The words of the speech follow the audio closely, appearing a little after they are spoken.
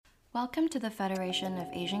Welcome to the Federation of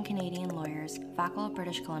Asian Canadian Lawyers, FACL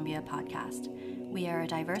British Columbia podcast. We are a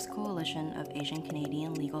diverse coalition of Asian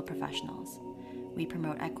Canadian legal professionals. We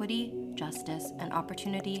promote equity, justice, and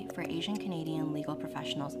opportunity for Asian Canadian legal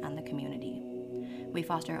professionals and the community. We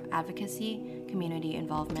foster advocacy, community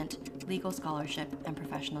involvement, legal scholarship, and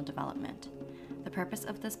professional development. The purpose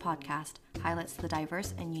of this podcast highlights the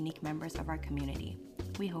diverse and unique members of our community.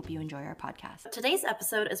 We hope you enjoy our podcast. Today's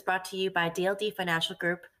episode is brought to you by DLD Financial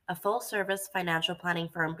Group, a full-service financial planning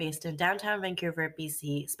firm based in downtown Vancouver,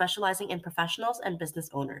 BC, specializing in professionals and business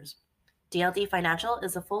owners. DLD Financial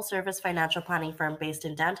is a full-service financial planning firm based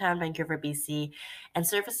in downtown Vancouver, BC, and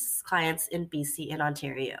services clients in BC and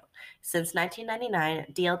Ontario. Since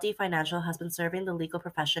 1999, DLD Financial has been serving the legal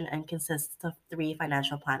profession and consists of 3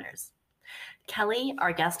 financial planners. Kelly,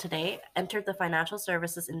 our guest today, entered the financial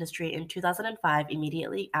services industry in 2005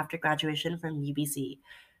 immediately after graduation from UBC.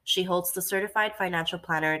 She holds the Certified Financial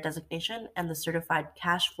Planner designation and the Certified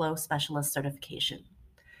Cash Flow Specialist certification.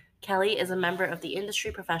 Kelly is a member of the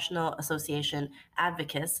Industry Professional Association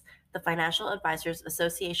Advocis, the Financial Advisors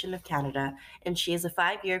Association of Canada, and she is a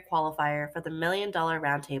 5-year qualifier for the $1 Million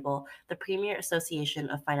Roundtable, the premier association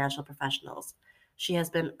of financial professionals. She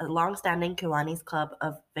has been a long-standing Kiwanis Club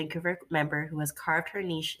of Vancouver member who has carved her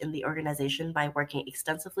niche in the organization by working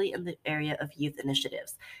extensively in the area of youth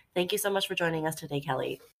initiatives. Thank you so much for joining us today,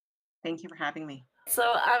 Kelly. Thank you for having me.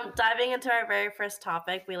 So diving into our very first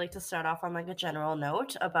topic, we like to start off on a general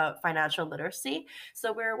note about financial literacy.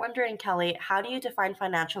 So we're wondering, Kelly, how do you define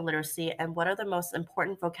financial literacy and what are the most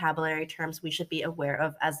important vocabulary terms we should be aware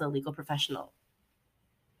of as a legal professional?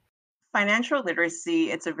 Financial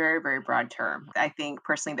literacy, it's a very, very broad term. I think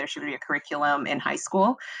personally there should be a curriculum in high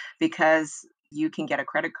school because you can get a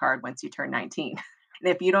credit card once you turn 19.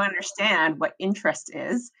 And if you don't understand what interest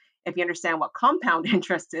is, if you understand what compound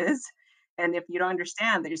interest is, and if you don't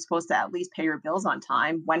understand that you're supposed to at least pay your bills on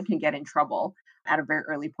time, one can get in trouble at a very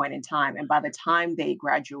early point in time. And by the time they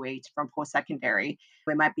graduate from post-secondary,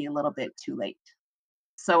 it might be a little bit too late.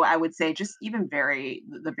 So I would say just even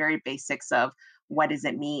the very basics of what does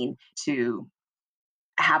it mean to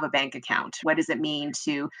have a bank account? What does it mean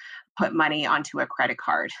to put money onto a credit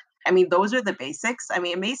card? I mean, those are the basics. I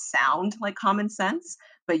mean, it may sound like common sense,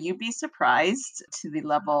 but you'd be surprised to the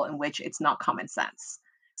level in which it's not common sense.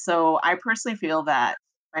 So I personally feel that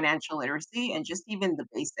financial literacy and just even the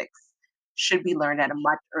basics should be learned at a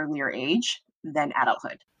much earlier age than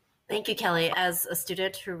adulthood. Thank you, Kelly. As a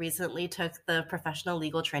student who recently took the professional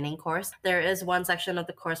legal training course, there is one section of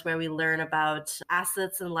the course where we learn about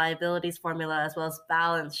assets and liabilities formula as well as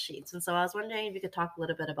balance sheets. And so I was wondering if you could talk a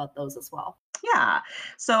little bit about those as well. Yeah.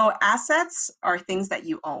 So assets are things that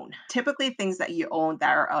you own, typically things that you own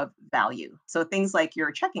that are of value. So things like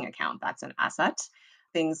your checking account, that's an asset.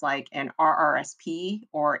 Things like an RRSP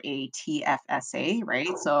or a TFSA,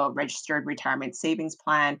 right? So registered retirement savings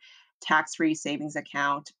plan, tax-free savings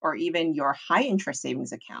account, or even your high interest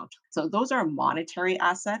savings account. So those are monetary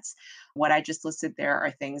assets. What I just listed there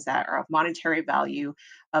are things that are of monetary value,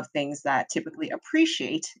 of things that typically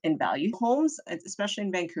appreciate in value. Homes, especially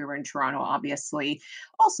in Vancouver and Toronto, obviously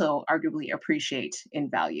also arguably appreciate in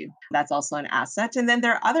value. That's also an asset. And then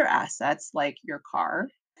there are other assets like your car,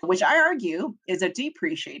 which I argue is a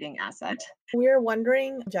depreciating asset. We're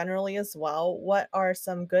wondering generally as well, what are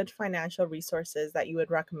some good financial resources that you would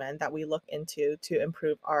recommend that we look into to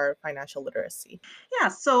improve our financial literacy? Yeah,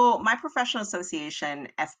 so my professional association,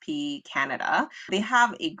 FP Canada, they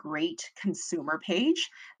have a great consumer page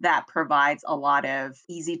that provides a lot of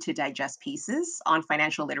easy to digest pieces on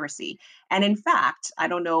financial literacy. And in fact, I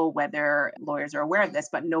don't know whether lawyers are aware of this,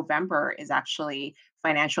 but November is actually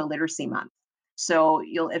Financial Literacy Month. So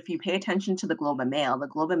if you pay attention to the Globe and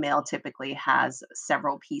Mail typically has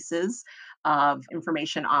several pieces of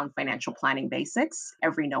information on financial planning basics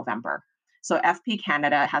every November. So FP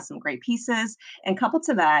Canada has some great pieces. And coupled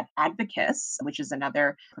to that, Advocis, which is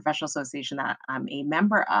another professional association that I'm a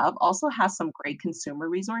member of, also has some great consumer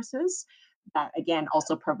resources that, again,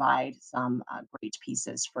 also provide some great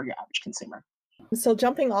pieces for your average consumer. So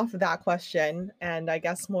jumping off of that question, and I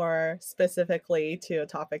guess more specifically to a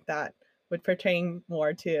topic that would pertain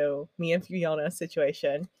more to me and Fiona's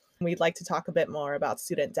situation, we'd like to talk a bit more about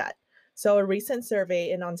student debt. So a recent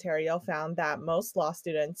survey in Ontario found that most law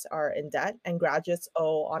students are in debt and graduates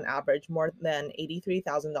owe on average more than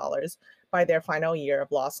 $83,000 by their final year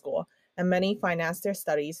of law school. And many finance their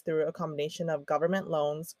studies through a combination of government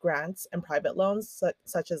loans, grants, and private loans,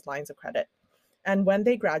 such as lines of credit. And when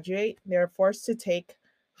they graduate, they're forced to take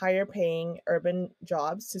higher paying urban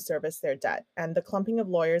jobs to service their debt. And the clumping of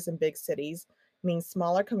lawyers in big cities means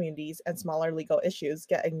smaller communities and smaller legal issues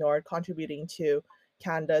get ignored, contributing to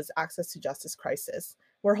Canada's access to justice crisis.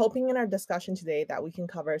 We're hoping in our discussion today that we can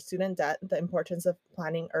cover student debt, the importance of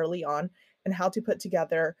planning early on, and how to put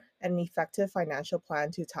together an effective financial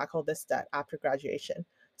plan to tackle this debt after graduation.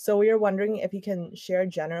 So we are wondering if you can share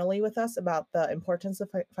generally with us about the importance of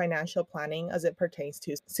financial planning as it pertains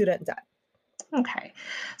to student debt. Okay.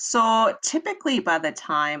 So typically, by the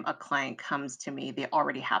time a client comes to me, they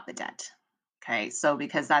already have the debt. Okay. So,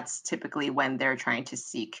 because that's typically when they're trying to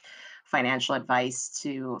seek financial advice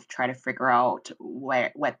to try to figure out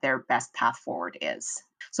what their best path forward is.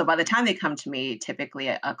 So, by the time they come to me, typically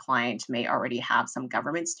a client may already have some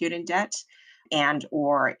government student debt and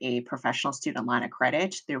or a professional student line of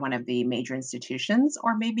credit through one of the major institutions,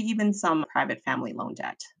 or maybe even some private family loan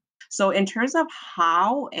debt. So, in terms of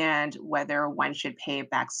how and whether one should pay it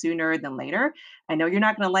back sooner than later, I know you're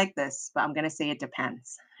not going to like this, but I'm going to say it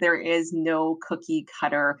depends. There is no cookie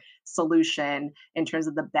cutter solution in terms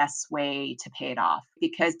of the best way to pay it off,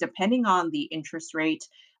 because depending on the interest rate,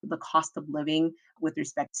 the cost of living with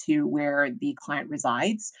respect to where the client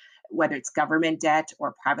resides, whether it's government debt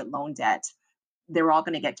or private loan debt, they're all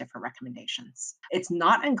going to get different recommendations. It's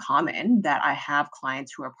not uncommon that I have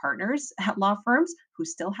clients who are partners at law firms who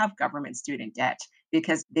still have government student debt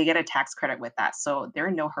because they get a tax credit with that. So they're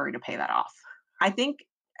in no hurry to pay that off. I think,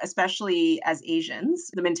 especially as Asians,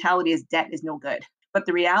 the mentality is debt is no good. But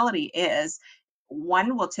the reality is,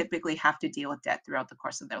 one will typically have to deal with debt throughout the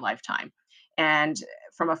course of their lifetime. And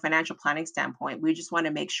from a financial planning standpoint, we just want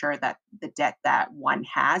to make sure that the debt that one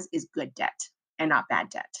has is good debt and not bad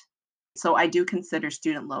debt. So I do consider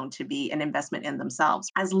student loan to be an investment in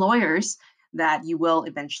themselves. As lawyers, that you will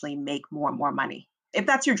eventually make more and more money. If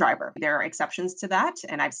that's your driver, there are exceptions to that.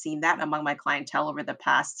 And I've seen that among my clientele over the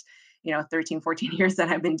past, 13, 14 years that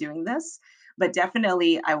I've been doing this. But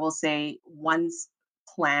definitely, I will say one's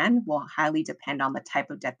plan will highly depend on the type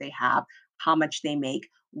of debt they have, how much they make,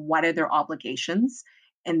 what are their obligations.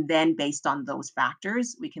 And then based on those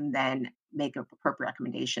factors, we can then make a appropriate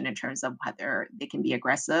recommendation in terms of whether they can be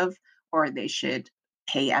aggressive or they should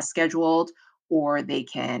pay as scheduled or they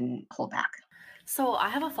can hold back. So I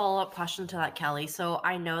have a follow-up question to that, Kelly. So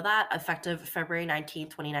I know that effective February 19,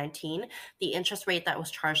 2019, the interest rate that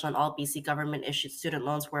was charged on all BC government-issued student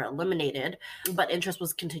loans were eliminated, but interest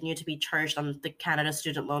was continued to be charged on the Canada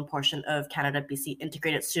student loan portion of Canada BC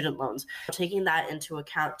integrated student loans. Taking that into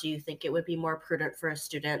account, do you think it would be more prudent for a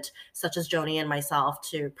student such as Joni and myself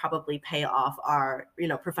to probably pay off our,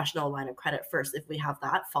 professional line of credit first if we have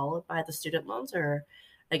that, followed by the student loans, or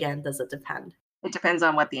again, does it depend? It depends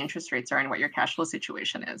on what the interest rates are and what your cash flow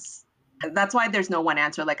situation is. That's why there's no one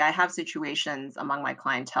answer. Like I have situations among my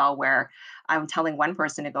clientele where I'm telling one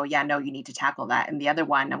person to go, yeah, no, you need to tackle that. And the other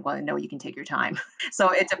one, I'm going, no, you can take your time.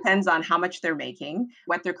 So it depends on how much they're making,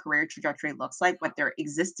 what their career trajectory looks like, what their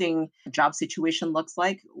existing job situation looks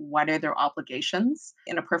like, what are their obligations.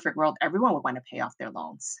 In a perfect world, everyone would want to pay off their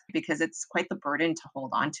loans because it's quite the burden to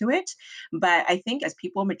hold on to it. But I think as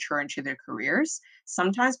people mature into their careers,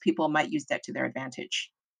 sometimes people might use debt to their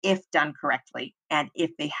advantage if done correctly and if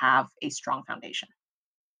they have a strong foundation.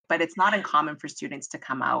 But it's not uncommon for students to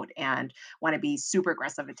come out and want to be super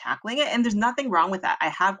aggressive at tackling it. And there's nothing wrong with that. I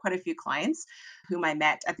have quite a few clients whom I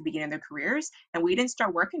met at the beginning of their careers, and we didn't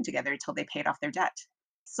start working together until they paid off their debt.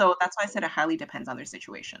 So that's why I said it highly depends on their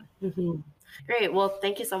situation. Mm-hmm. Great. Well,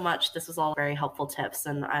 thank you so much. This was all very helpful tips,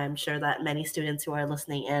 and I'm sure that many students who are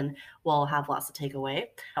listening in will have lots to take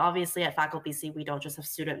away. Obviously, at Faculty BC, we don't just have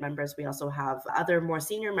student members, we also have other more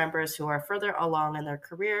senior members who are further along in their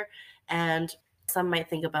career, and some might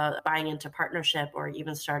think about buying into partnership or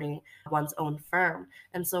even starting one's own firm.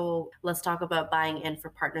 And so let's talk about buying in for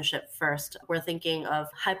partnership first. We're thinking of,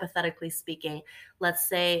 hypothetically speaking, let's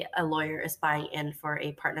say a lawyer is buying in for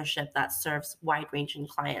a partnership that serves wide-ranging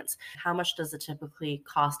clients. How much does it typically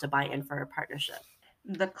cost to buy in for a partnership?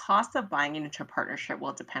 The cost of buying into a partnership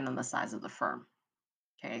will depend on the size of the firm.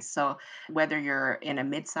 Okay, so whether you're in a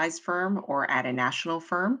mid-sized firm or at a national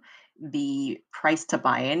firm, the price to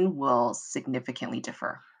buy in will significantly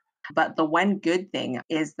differ. But the one good thing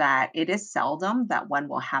is that it is seldom that one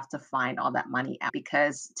will have to find all that money out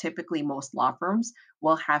because typically most law firms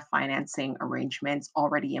will have financing arrangements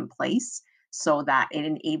already in place so that it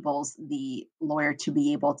enables the lawyer to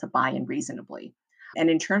be able to buy in reasonably. And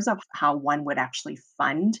in terms of how one would actually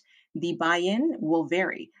fund the buy in will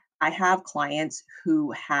vary. I have clients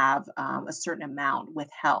who have a certain amount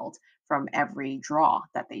withheld from every draw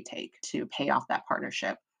that they take to pay off that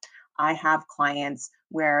partnership. I have clients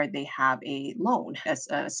where they have a loan,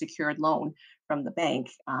 a secured loan from the bank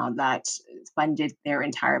that funded their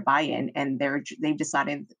entire buy-in, and they've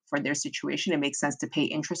decided for their situation it makes sense to pay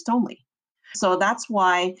interest only. So that's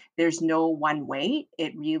why there's no one way.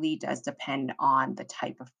 It really does depend on the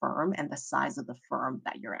type of firm and the size of the firm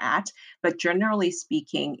that you're at. But generally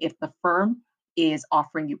speaking, if the firm is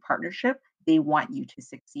offering you partnership, they want you to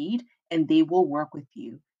succeed and they will work with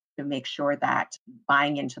you to make sure that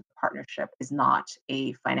buying into the partnership is not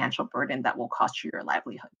a financial burden that will cost you your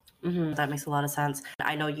livelihood. That makes a lot of sense.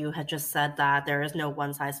 I know you had just said that there is no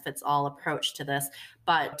one size fits all approach to this,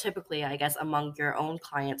 but typically, I guess, among your own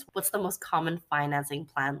clients, what's the most common financing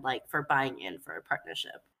plan like for buying in for a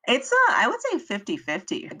partnership? I would say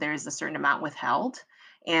 50-50. There's a certain amount withheld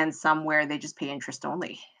and some where they just pay interest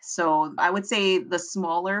only. So I would say the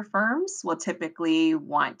smaller firms will typically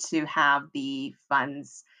want to have the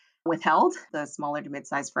funds withheld, the smaller to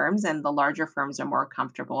mid-sized firms, and the larger firms are more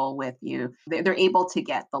comfortable with you. They're able to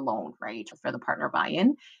get the loan, right, for the partner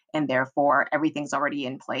buy-in, and therefore everything's already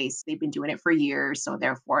in place. They've been doing it for years, so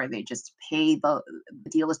therefore they just pay the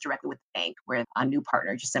deal is directly with the bank, where a new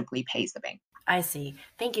partner just simply pays the bank. I see.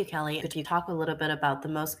 Thank you, Kelly. Could you talk a little bit about the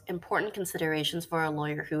most important considerations for a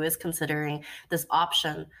lawyer who is considering this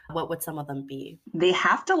option? What would some of them be? They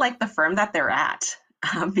have to like the firm that they're at.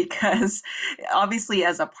 Because obviously,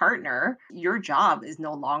 as a partner, your job is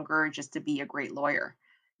no longer just to be a great lawyer.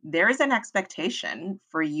 There is an expectation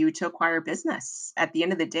for you to acquire business. At the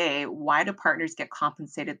end of the day, why do partners get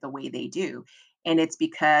compensated the way they do? And it's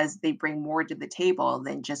because they bring more to the table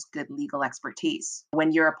than just good legal expertise.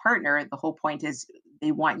 When you're a partner, the whole point is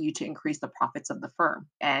they want you to increase the profits of the firm.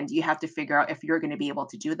 And you have to figure out if you're going to be able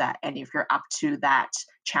to do that and if you're up to that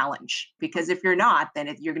challenge. Because if you're not,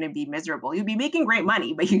 then you're going to be miserable. You'll be making great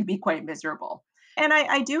money, but you'd be quite miserable. And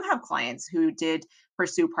I do have clients who did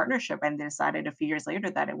pursue partnership and decided a few years later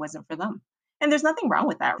that it wasn't for them. And there's nothing wrong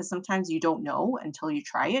with that because sometimes you don't know until you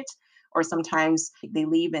try it. Or sometimes they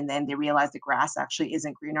leave and then they realize the grass actually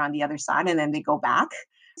isn't greener on the other side and then they go back.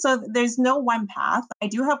 So there's no one path. I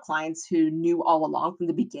do have clients who knew all along from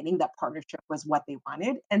the beginning that partnership was what they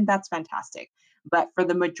wanted, and that's fantastic. But for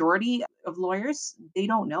the majority of lawyers, they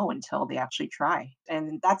don't know until they actually try.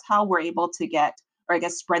 And that's how we're able to get, or I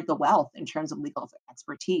guess, spread the wealth in terms of legal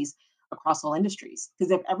expertise across all industries.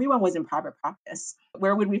 Because if everyone was in private practice,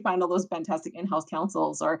 where would we find all those fantastic in house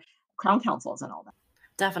counsels or crown counsels and all that?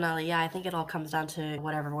 Definitely. Yeah, I think it all comes down to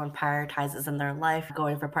what everyone prioritizes in their life.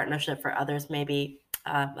 Going for partnership for others, maybe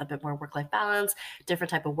a bit more work-life balance, different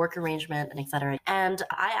type of work arrangement, and et cetera. And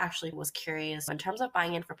I actually was curious, in terms of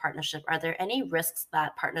buying in for partnership, are there any risks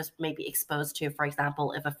that partners may be exposed to, for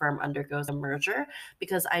example, if a firm undergoes a merger?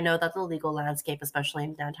 Because I know that the legal landscape, especially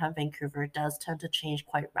in downtown Vancouver, does tend to change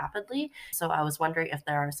quite rapidly. So I was wondering if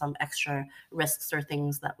there are some extra risks or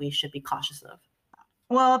things that we should be cautious of.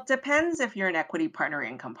 Well, it depends if you're an equity partner or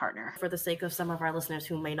income partner. For the sake of some of our listeners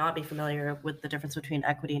who may not be familiar with the difference between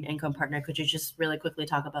equity and income partner, could you just really quickly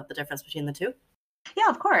talk about the difference between the two? Yeah,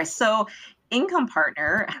 of course. So, income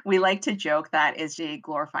partner, we like to joke that is a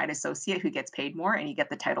glorified associate who gets paid more and you get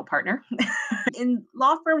the title partner. In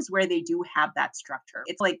law firms where they do have that structure,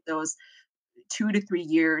 it's like those 2 to 3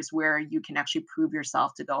 years where you can actually prove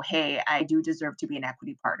yourself to go, hey, I do deserve to be an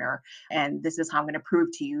equity partner. And this is how I'm going to prove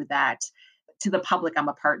to you that to the public, I'm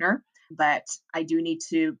a partner. But I do need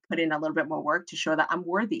to put in a little bit more work to show that I'm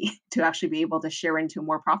worthy to actually be able to share into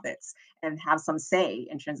more profits and have some say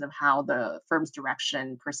in terms of how the firm's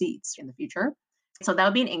direction proceeds in the future. So that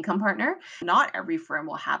would be an income partner. Not every firm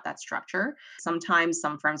will have that structure. Sometimes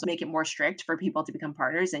some firms make it more strict for people to become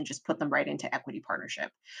partners and just put them right into equity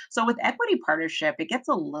partnership. So with equity partnership, it gets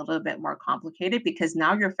a little bit more complicated because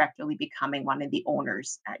now you're effectively becoming one of the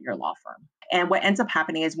owners at your law firm. And what ends up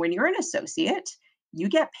happening is when you're an associate, you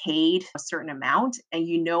get paid a certain amount and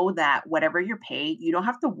you know that whatever you're paid, you don't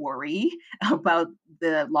have to worry about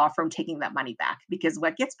the law firm taking that money back because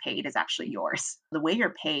what gets paid is actually yours. The way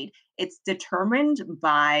you're paid, it's determined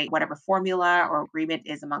by whatever formula or agreement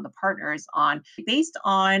is among the partners on based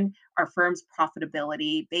on our firm's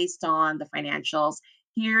profitability, based on the financials.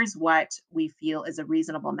 Here's what we feel is a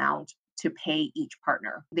reasonable amount to pay each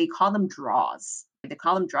partner. They call them draws.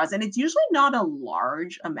 And it's usually not a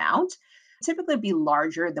large amount, typically be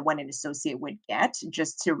larger than what an associate would get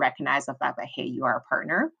just to recognize the fact that, hey, you are a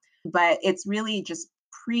partner. But it's really just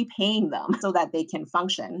prepaying them so that they can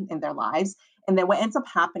function in their lives. And then what ends up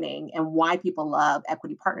happening and why people love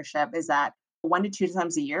equity partnership is that 1 to 2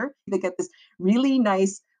 times a year, they get this really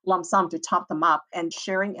nice lump sum to top them up and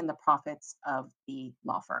sharing in the profits of the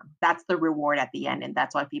law firm. That's the reward at the end. And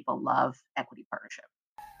that's why people love equity partnership.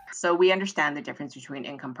 So we understand the difference between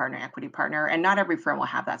income partner and equity partner, and not every firm will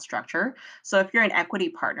have that structure. So if you're an equity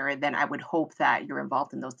partner, then I would hope that you're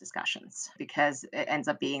involved in those discussions because it ends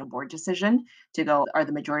up being a board decision to go, are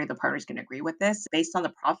the majority of the partners going to agree with this? Based on the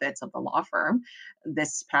profits of the law firm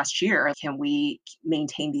this past year, can we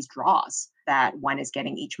maintain these draws that one is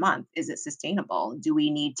getting each month? Is it sustainable? Do we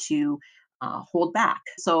need to hold back?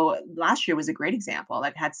 So last year was a great example.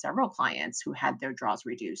 I've had several clients who had their draws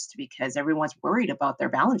reduced because everyone's worried about their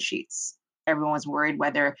balance sheets. Everyone's worried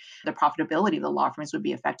whether the profitability of the law firms would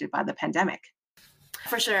be affected by the pandemic.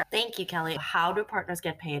 For sure. Thank you, Kelly. How do partners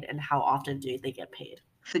get paid and how often do they get paid?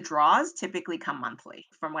 The draws typically come monthly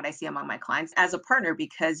from what I see among my clients. As a partner,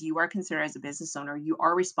 because you are considered as a business owner, you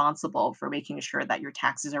are responsible for making sure that your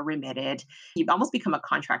taxes are remitted. You almost become a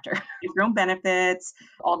contractor, your own benefits,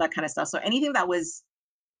 all that kind of stuff. So anything that was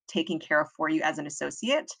taken care of for you as an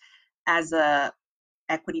associate, as a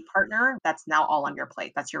equity partner, that's now all on your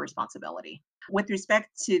plate. That's your responsibility. With respect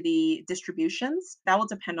to the distributions, that will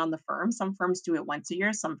depend on the firm. Some firms do it once a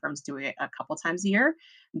year, some firms do it a couple times a year.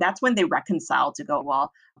 That's when they reconcile to go,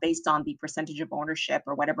 well, based on the percentage of ownership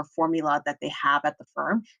or whatever formula that they have at the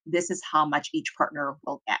firm, this is how much each partner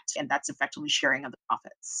will get. And that's effectively sharing of the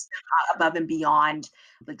profits above and beyond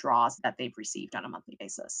the draws that they've received on a monthly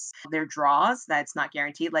basis. Their draws, that's not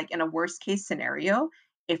guaranteed. Like in a worst case scenario,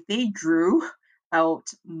 if they drew out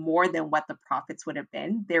more than what the profits would have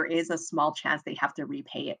been, there is a small chance they have to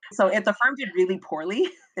repay it. So if the firm did really poorly,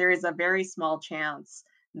 there is a very small chance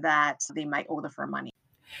that they might owe the firm money.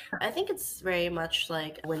 I think it's very much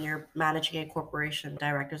like when you're managing a corporation,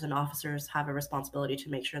 directors and officers have a responsibility to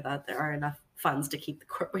make sure that there are enough funds to keep the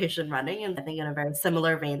corporation running. And I think in a very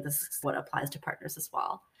similar vein, this is what applies to partners as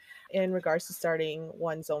well. In regards to starting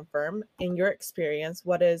one's own firm, in your experience,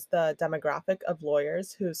 what is the demographic of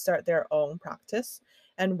lawyers who start their own practice,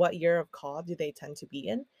 and what year of call do they tend to be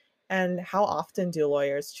in? And how often do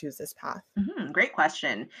lawyers choose this path? Great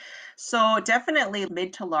question. So, definitely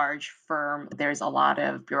mid to large firm, there's a lot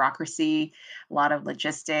of bureaucracy, a lot of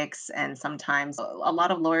logistics, and sometimes a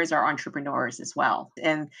lot of lawyers are entrepreneurs as well.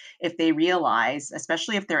 And if they realize,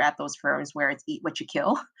 especially if they're at those firms where it's eat what you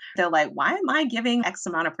kill, they're like, why am I giving X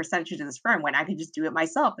amount of percentage to this firm when I could just do it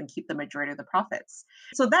myself and keep the majority of the profits?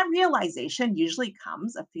 So, that realization usually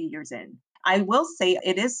comes a few years in. I will say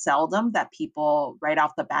it is seldom that people right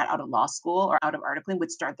off the bat out of law school or out of articling would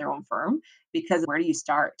start their own firm because where do you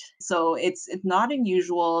start? So it's not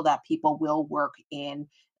unusual that people will work in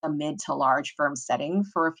a mid to large firm setting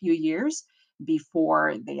for a few years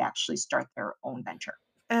before they actually start their own venture.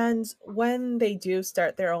 And when they do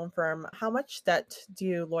start their own firm, how much debt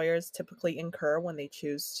do lawyers typically incur when they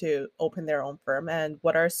choose to open their own firm? And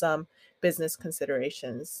what are some business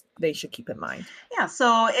considerations they should keep in mind? Yeah,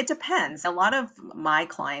 so it depends. A lot of my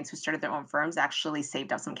clients who started their own firms actually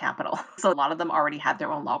saved up some capital. So a lot of them already had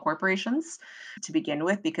their own law corporations to begin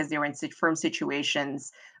with because they were in firm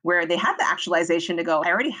situations where they had the actualization to go, I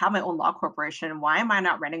already have my own law corporation. Why am I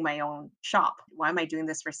not running my own shop? Why am I doing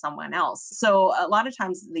this for someone else? So a lot of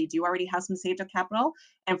times they do already have some saved up capital.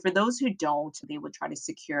 And for those who don't, they would try to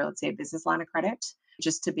secure, let's say, a business line of credit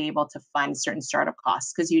just to be able to fund certain startup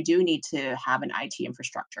costs because you do need to have an IT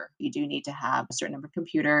infrastructure. You do need to have a certain number of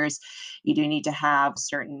computers. You do need to have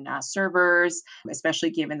certain servers, especially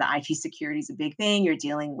given the IT security is a big thing. You're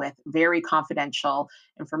dealing with very confidential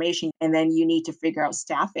information. And then you need to figure out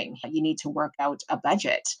staffing. You need to work out a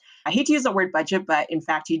budget. I hate to use the word budget, but in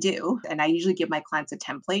fact, you do. And I usually give my clients a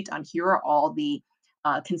template on here are all the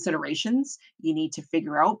considerations you need to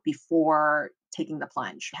figure out before taking the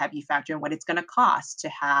plunge. Have you factor in what it's going to cost to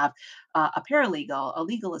have a paralegal, a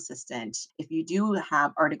legal assistant? If you do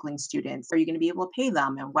have articling students, are you going to be able to pay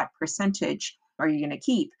them and what percentage are you going to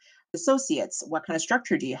keep? Associates, what kind of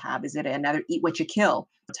structure do you have? Is it another eat what you kill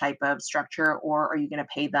type of structure, or are you going to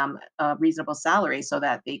pay them a reasonable salary so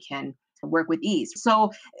that they can work with ease?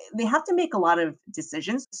 So they have to make a lot of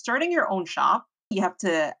decisions. Starting your own shop, you have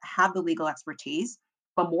to have the legal expertise.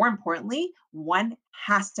 But more importantly, one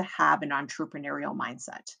has to have an entrepreneurial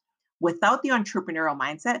mindset. Without the entrepreneurial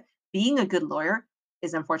mindset, being a good lawyer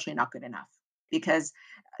is unfortunately not good enough because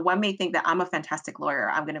one may think that I'm a fantastic lawyer.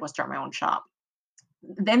 I'm going to go start my own shop.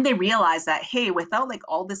 Then they realize that, hey, without like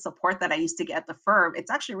all the support that I used to get at the firm,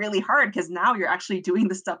 it's actually really hard because now you're actually doing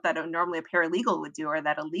the stuff that normally a paralegal would do or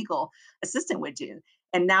that a legal assistant would do.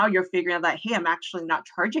 And now you're figuring out that, hey, I'm actually not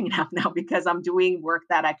charging enough now because I'm doing work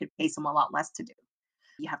that I could pay someone a lot less to do.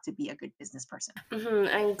 You have to be a good business person.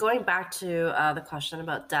 And going back to the question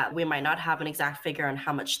about debt, we might not have an exact figure on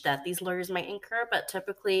how much debt these lawyers might incur, but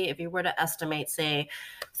typically if you were to estimate, say,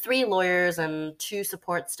 3 lawyers and 2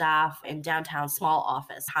 support staff in downtown small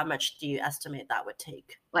office, how much do you estimate that would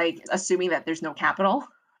take? Like assuming that there's no capital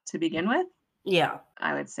to begin with, Yeah.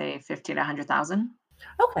 I would say 50 to 100,000.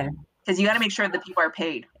 Okay. Because you got to make sure that people are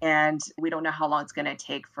paid, and we don't know how long it's going to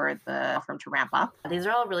take for the firm to ramp up. These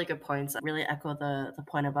are all really good points. I really echo the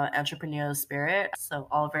point about entrepreneurial spirit. So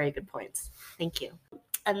all very good points. Thank you.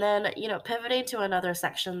 And then, pivoting to another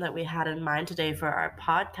section that we had in mind today for our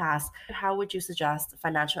podcast, how would you suggest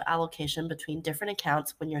financial allocation between different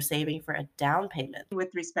accounts when you're saving for a down payment? With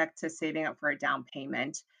respect to saving up for a down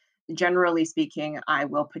payment, generally speaking, I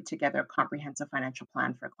will put together a comprehensive financial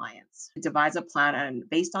plan for clients. Devise a plan and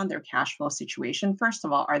based on their cash flow situation. First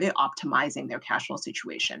of all, are they optimizing their cash flow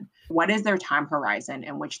situation? What is their time horizon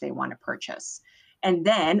in which they want to purchase? And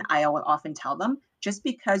then I will often tell them, just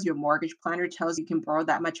because your mortgage planner tells you can borrow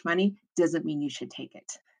that much money doesn't mean you should take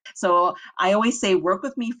it. So I always say, work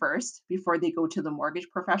with me first before they go to the mortgage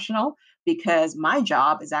professional, because my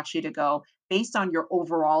job is actually to go, based on your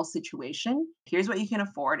overall situation, here's what you can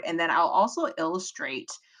afford. And then I'll also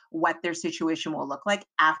illustrate what their situation will look like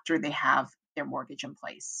after they have their mortgage in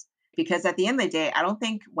place. Because at the end of the day, I don't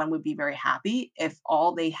think one would be very happy if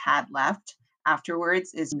all they had left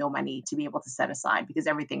afterwards is no money to be able to set aside because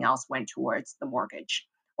everything else went towards the mortgage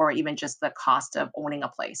or even just the cost of owning a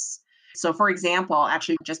place. So, for example,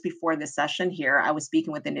 actually, just before this session here, I was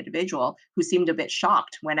speaking with an individual who seemed a bit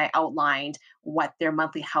shocked when I outlined what their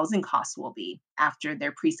monthly housing costs will be after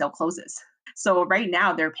their pre-sale closes. So, right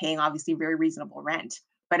now, they're paying obviously very reasonable rent.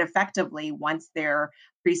 But effectively, once their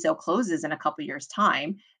pre-sale closes in a couple of years'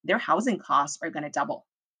 time, their housing costs are going to double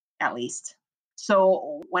at least.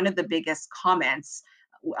 So, one of the biggest comments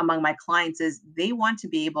among my clients is they want to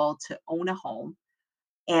be able to own a home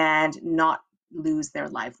and not lose their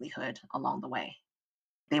livelihood along the way.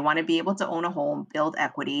 They want to be able to own a home, build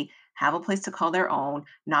equity, have a place to call their own,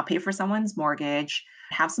 not pay for someone's mortgage,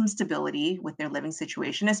 have some stability with their living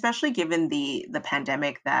situation, especially given the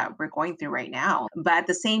pandemic that we're going through right now. But at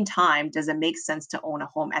the same time, does it make sense to own a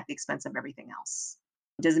home at the expense of everything else?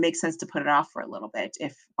 Does it make sense to put it off for a little bit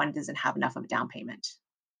if one doesn't have enough of a down payment?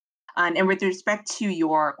 And with respect to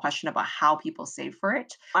your question about how people save for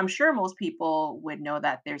it, I'm sure most people would know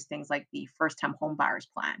that there's things like the first time home buyers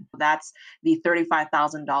plan. That's the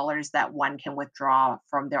 $35,000 that one can withdraw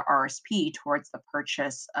from their RSP towards the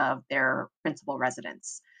purchase of their principal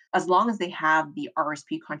residence. As long as they have the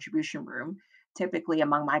RSP contribution room, typically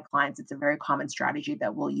among my clients, it's a very common strategy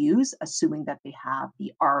that we'll use, assuming that they have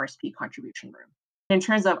the RSP contribution room. In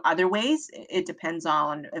terms of other ways, it depends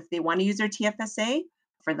on if they want to use their TFSA.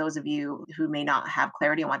 For those of you who may not have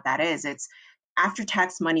clarity on what that is, it's after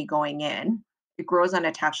tax money going in, it grows on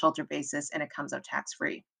a tax shelter basis and it comes out tax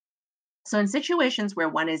free. So, in situations where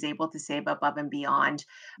one is able to save above and beyond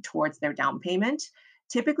towards their down payment,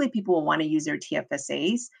 typically people will want to use their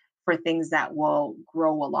TFSAs for things that will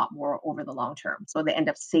grow a lot more over the long term. So, they end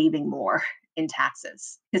up saving more in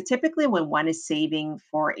taxes. Because typically, when one is saving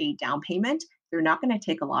for a down payment, they're not going to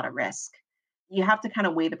take a lot of risk. You have to kind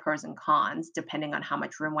of weigh the pros and cons depending on how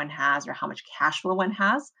much room one has or how much cash flow one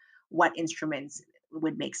has, what instruments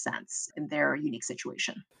would make sense in their unique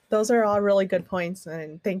situation. Those are all really good points.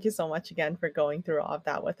 And thank you so much again for going through all of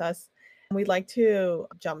that with us. We'd like to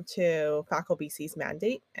jump to FACO BC's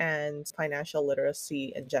mandate and financial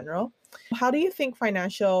literacy in general. How do you think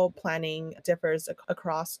financial planning differs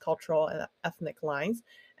across cultural and ethnic lines?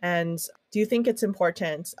 And do you think it's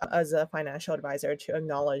important as a financial advisor to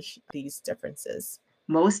acknowledge these differences?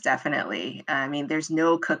 Most definitely. I mean, there's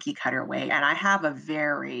no cookie cutter way. And I have a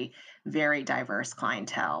very, very diverse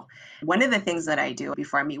clientele. One of the things that I do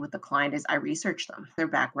before I meet with the client is I research them, their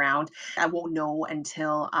background. I won't know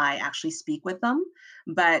until I actually speak with them.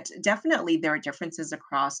 But definitely, there are differences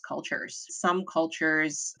across cultures. Some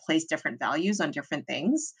cultures place different values on different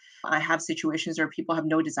things. I have situations where people have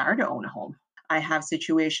no desire to own a home. I have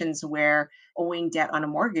situations where owing debt on a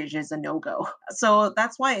mortgage is a no-go. So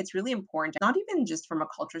that's why it's really important, not even just from a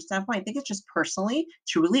culture standpoint, I think it's just personally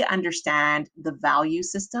to really understand the value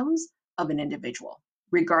systems of an individual,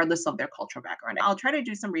 regardless of their cultural background. I'll try to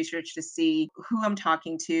do some research to see who I'm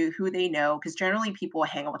talking to, who they know, because generally people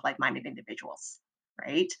hang out with like-minded individuals,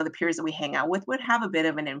 right? So the peers that we hang out with would have a bit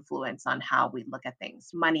of an influence on how we look at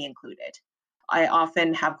things, money included. I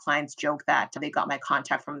often have clients joke that they got my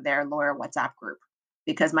contact from their lawyer WhatsApp group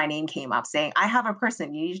because my name came up saying, I have a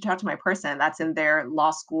person, you need to talk to my person. That's in their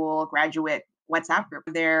law school graduate WhatsApp group.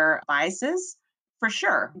 Their biases, for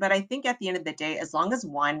sure. But I think at the end of the day, as long as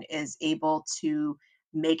one is able to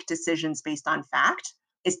make decisions based on fact.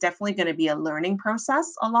 It's definitely going to be a learning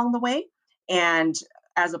process along the way. And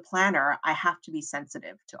as a planner, I have to be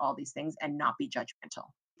sensitive to all these things and not be judgmental.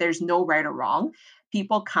 There's no right or wrong.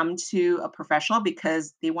 People come to a professional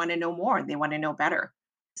because they want to know more, they want to know better.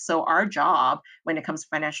 So, our job when it comes to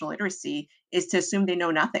financial literacy is to assume they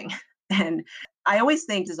know nothing. And I always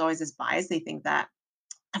think there's always this bias. They think that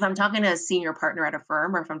if I'm talking to a senior partner at a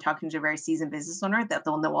firm or if I'm talking to a very seasoned business owner, that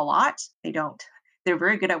they'll know a lot. They don't. They're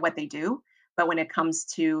very good at what they do. But when it comes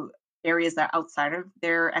to areas that are outside of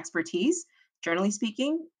their expertise, generally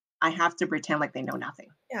speaking, I have to pretend like they know nothing.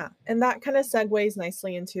 Yeah, and that kind of segues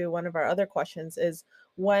nicely into one of our other questions is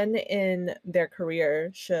when in their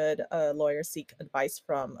career should a lawyer seek advice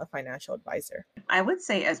from a financial advisor? I would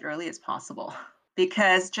say as early as possible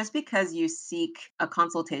because just because you seek a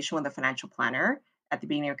consultation with a financial planner at the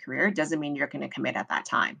beginning of your career doesn't mean you're going to commit at that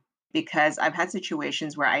time. Because I've had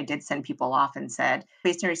situations where I did send people off and said,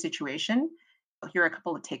 based on your situation, here are a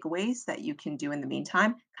couple of takeaways that you can do in the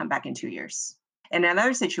meantime, come back in 2 years. And in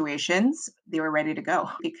other situations, they were ready to go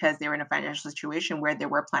because they were in a financial situation where there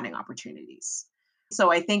were planning opportunities.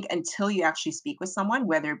 So I think until you actually speak with someone,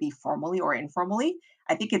 whether it be formally or informally,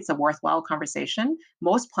 I think it's a worthwhile conversation.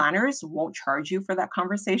 Most planners won't charge you for that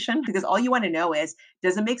conversation because all you want to know is,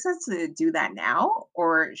 does it make sense to do that now?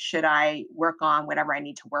 Or should I work on whatever I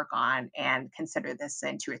need to work on and consider this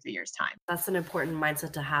in 2 or 3 years' time? That's an important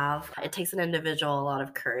mindset to have. It takes an individual a lot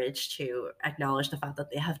of courage to acknowledge the fact that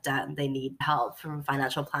they have debt and they need help from a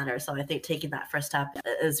financial planner. So I think taking that first step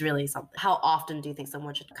is really something. How often do you think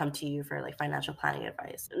someone should come to you for like financial planning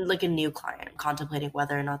advice? Like a new client contemplating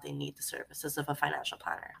whether or not they need the services of a financial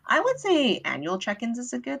planner. I would say annual check-ins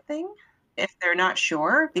is a good thing if they're not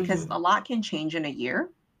sure, because a lot can change in a year.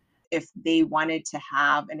 If they wanted to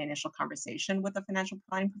have an initial conversation with a financial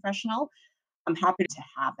planning professional, I'm happy to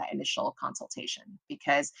have that initial consultation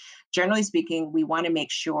because generally speaking, we want to make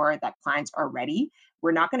sure that clients are ready.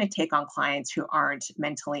 We're not going to take on clients who aren't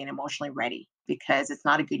mentally and emotionally ready because it's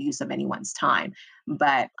not a good use of anyone's time.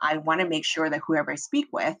 But I want to make sure that whoever I speak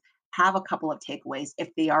with have a couple of takeaways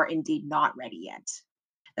if they are indeed not ready yet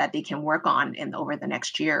that they can work on in over the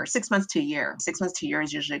next year, 6 months to a year. 6 months to a year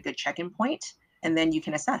is usually a good check-in point, and then you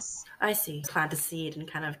can assess. I see. Plant a seed and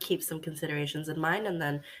kind of keep some considerations in mind and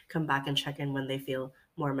then come back and check in when they feel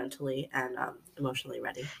more mentally and emotionally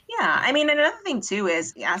ready. Yeah, I mean, another thing too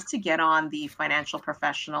is ask to get on the financial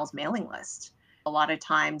professionals mailing list. A lot of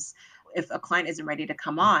times, if a client isn't ready to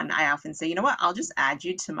come on, I often say, you know what, I'll just add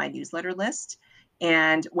you to my newsletter list.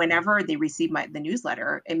 And whenever they receive the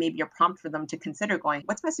newsletter, it may be a prompt for them to consider going,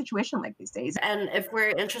 what's my situation like these days? And if we're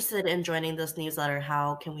interested in joining this newsletter,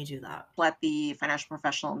 how can we do that? Let the financial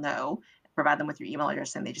professional know, provide them with your email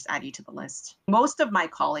address, and they just add you to the list. Most of my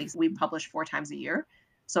colleagues, we publish 4 times a year.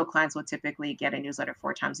 So clients will typically get a newsletter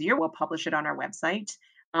 4 times a year. We'll publish it on our website.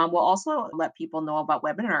 We'll also let people know about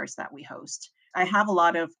webinars that we host. I have a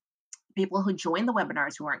lot of people who join the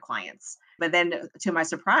webinars who aren't clients. But then to my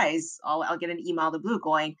surprise, I'll get an email out of the blue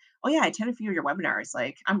going, oh yeah, I attended a few of your webinars.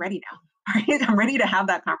 Like, I'm ready now. Right? I'm ready to have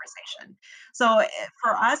that conversation. So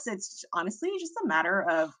for us, it's honestly just a matter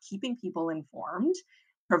of keeping people informed,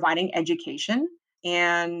 providing education,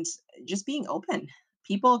 and just being open.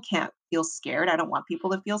 People can't feel scared. I don't want people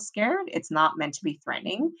to feel scared. It's not meant to be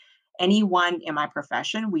threatening. Anyone in my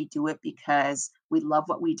profession, we do it because we love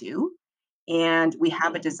what we do and we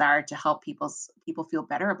have a desire to help people feel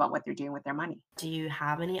better about what they're doing with their money. Do you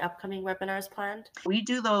have any upcoming webinars planned? We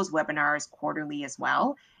do those webinars quarterly as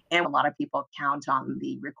well, and a lot of people count on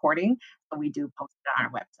the recording, but we do post it on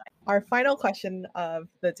our website. Our final question of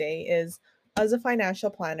the day is, as a financial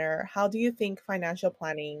planner, how do you think financial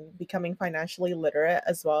planning, becoming financially literate,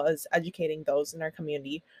 as well as educating those in our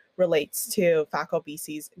community relates to FACO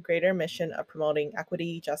BC's greater mission of promoting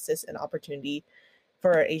equity, justice, and opportunity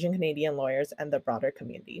for Asian Canadian lawyers and the broader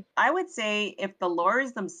community? I would say if the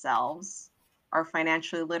lawyers themselves are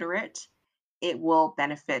financially literate, it will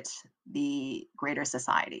benefit the greater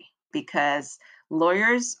society because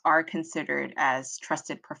lawyers are considered as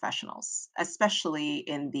trusted professionals, especially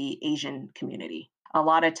in the Asian community. A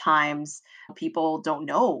lot of times people don't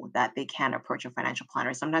know that they can approach a financial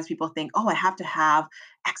planner. Sometimes people think, oh, I have to have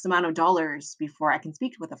X amount of dollars before I can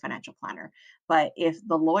speak with a financial planner. But if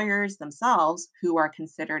the lawyers themselves, who are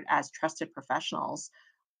considered as trusted professionals,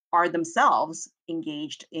 are themselves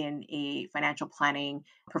engaged in a financial planning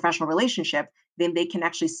professional relationship, then they can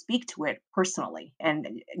actually speak to it personally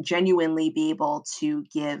and genuinely be able to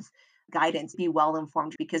give guidance, be well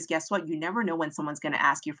informed. Because guess what? You never know when someone's going to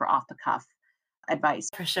ask you for off the cuff advice.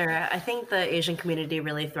 For sure. I think the Asian community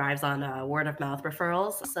really thrives on word of mouth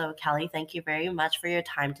referrals. So, Kelly, thank you very much for your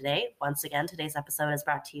time today. Once again, today's episode is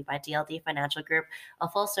brought to you by DLD Financial Group, a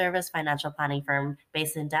full service financial planning firm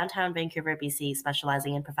based in downtown Vancouver, BC,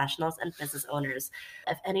 specializing in professionals and business owners.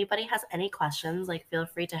 If anybody has any questions, feel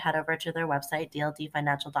free to head over to their website,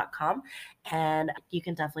 dldfinancial.com, and you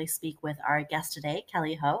can definitely speak with our guest today,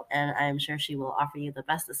 Kelly Ho, and I'm sure she will offer you the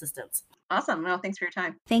best assistance. Awesome. Well, thanks for your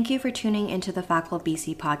time. Thank you for tuning into the Facl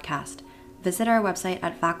BC podcast. Visit our website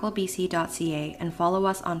at faclbc.ca and follow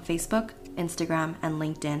us on Facebook, Instagram, and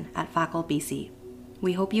LinkedIn at Facl BC.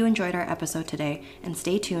 We hope you enjoyed our episode today and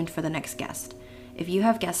stay tuned for the next guest. If you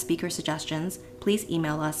have guest speaker suggestions, please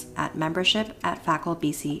email us at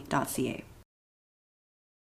membership@faclbc.ca.